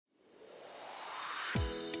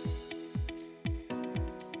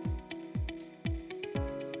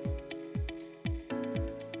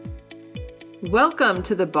Welcome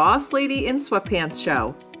to the Boss Lady in Sweatpants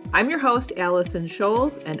show. I'm your host, Allison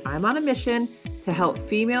Scholes, and I'm on a mission to help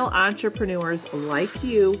female entrepreneurs like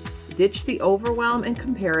you ditch the overwhelm and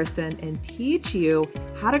comparison and teach you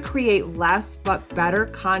how to create less but better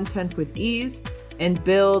content with ease and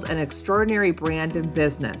build an extraordinary brand and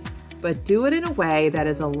business, but do it in a way that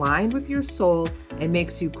is aligned with your soul and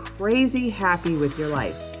makes you crazy happy with your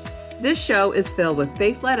life. This show is filled with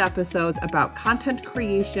faith-led episodes about content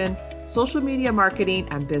creation, social media marketing,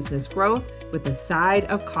 and business growth with a side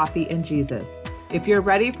of coffee and Jesus. If you're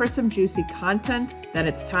ready for some juicy content, then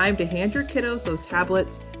it's time to hand your kiddos those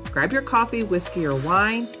tablets, grab your coffee, whiskey, or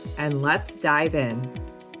wine, and let's dive in.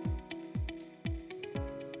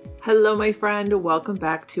 Hello, my friend. Welcome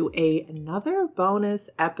back to another bonus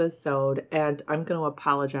episode, and I'm going to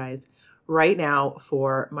apologize right now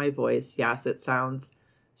for my voice. Yes, it sounds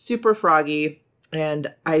super froggy,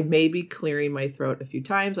 and I may be clearing my throat a few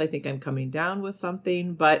times. I think I'm coming down with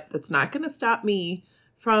something, but that's not going to stop me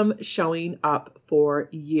from showing up for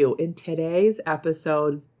you. And today's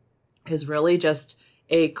episode is really just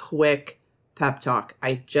a quick pep talk.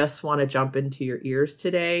 I just want to jump into your ears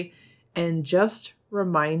today and just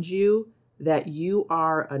remind you that you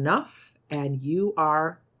are enough and you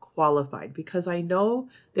are qualified, because I know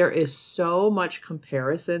there is so much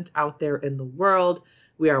comparison out there in the world.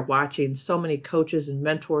 We are watching so many coaches and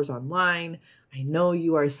mentors online. I know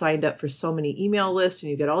you are signed up for so many email lists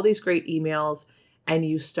and you get all these great emails, and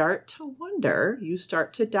you start to wonder, you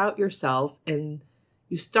start to doubt yourself, and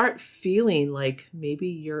you start feeling like maybe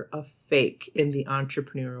you're a fake in the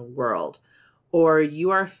entrepreneurial world, or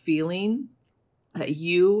you are feeling that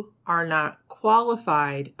you are not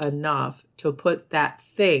qualified enough to put that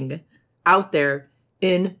thing out there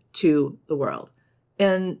into the world.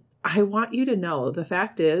 And I want you to know the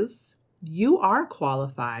fact is you are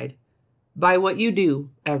qualified by what you do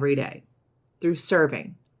every day through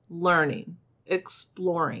serving, learning,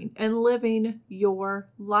 exploring, and living your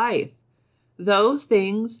life. Those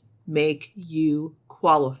things make you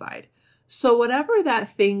qualified. So whatever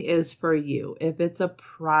that thing is for you, if it's a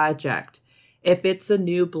project, if it's a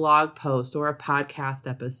new blog post or a podcast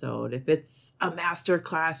episode, if it's a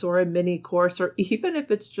masterclass or a mini course, or even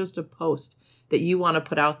if it's just a post that you want to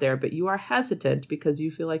put out there, but you are hesitant because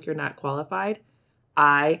you feel like you're not qualified,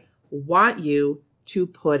 I want you to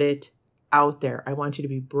put it out there. I want you to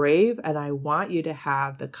be brave, and I want you to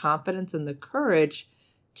have the confidence and the courage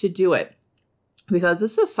to do it, because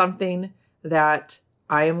this is something that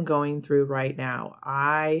I am going through right now.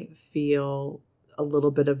 I feel a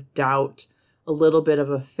little bit of doubt, a little bit of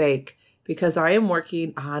a fake, because I am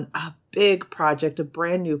working on a big project, a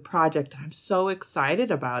brand new project. I'm so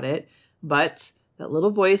excited about it, but that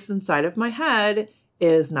little voice inside of my head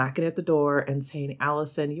is knocking at the door and saying,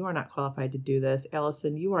 Allison, you are not qualified to do this.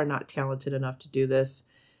 Allison, you are not talented enough to do this.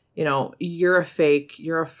 You know, you're a fake,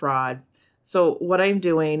 you're a fraud. So what I'm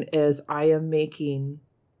doing is I am making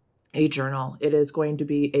a journal. It is going to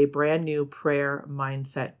be a brand new prayer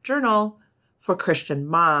mindset journal for Christian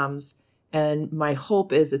moms. And my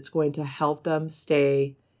hope is it's going to help them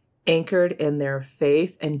stay anchored in their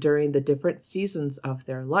faith and during the different seasons of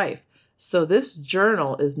their life. So this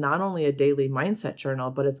journal is not only a daily mindset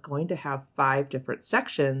journal, but it's going to have 5 different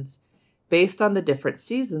sections based on the different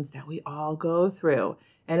seasons that we all go through.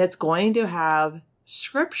 And it's going to have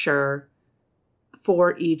scripture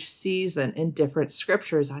for each season and different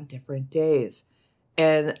scriptures on different days.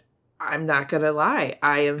 And I'm not going to lie,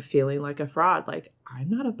 I am feeling like a fraud. Like,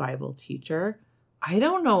 I'm not a Bible teacher. I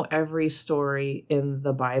don't know every story in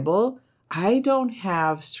the Bible. I don't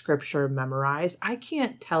have scripture memorized. I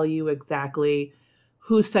can't tell you exactly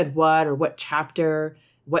who said what or what chapter,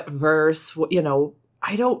 what verse,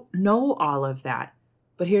 I don't know all of that.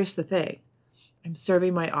 But here's the thing. I'm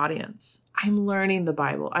serving my audience. I'm learning the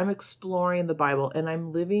Bible. I'm exploring the Bible, and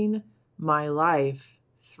I'm living my life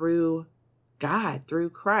through God,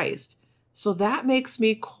 through Christ. So that makes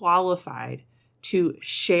me qualified to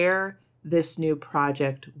share this new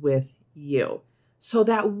project with you. So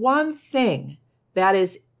that one thing that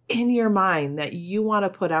is in your mind that you want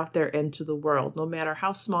to put out there into the world, no matter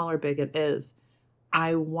how small or big it is,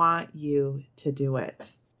 I want you to do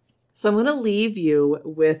it. So I'm going to leave you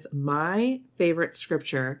with my favorite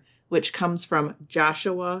scripture, which comes from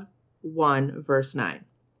Joshua 1, verse 9.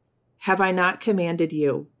 Have I not commanded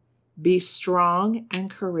you? Be strong and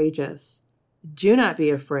courageous. Do not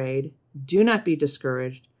be afraid. Do not be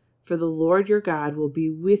discouraged, for the Lord your God will be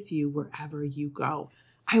with you wherever you go.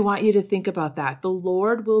 I want you to think about that. The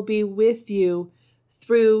Lord will be with you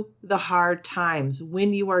through the hard times,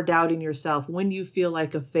 when you are doubting yourself, when you feel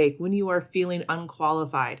like a fake, when you are feeling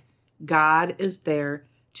unqualified. God is there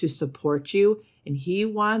to support you, and he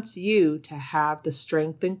wants you to have the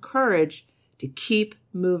strength and courage to keep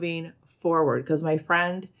moving forward. Because my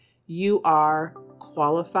friend, you are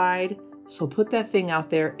qualified. So put that thing out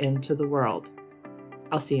there into the world.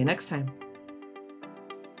 I'll see you next time.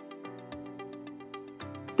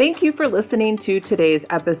 Thank you for listening to today's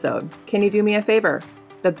episode. Can you do me a favor?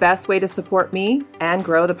 The best way to support me and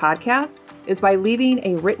grow the podcast is by leaving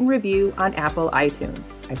a written review on Apple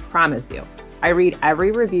iTunes. I promise you, I read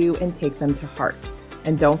every review and take them to heart.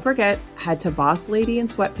 And don't forget, head to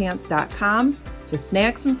BossLadyInSweatpants.com to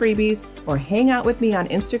snag some freebies or hang out with me on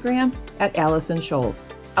Instagram at Allison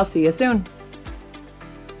Scholes. I'll see you soon.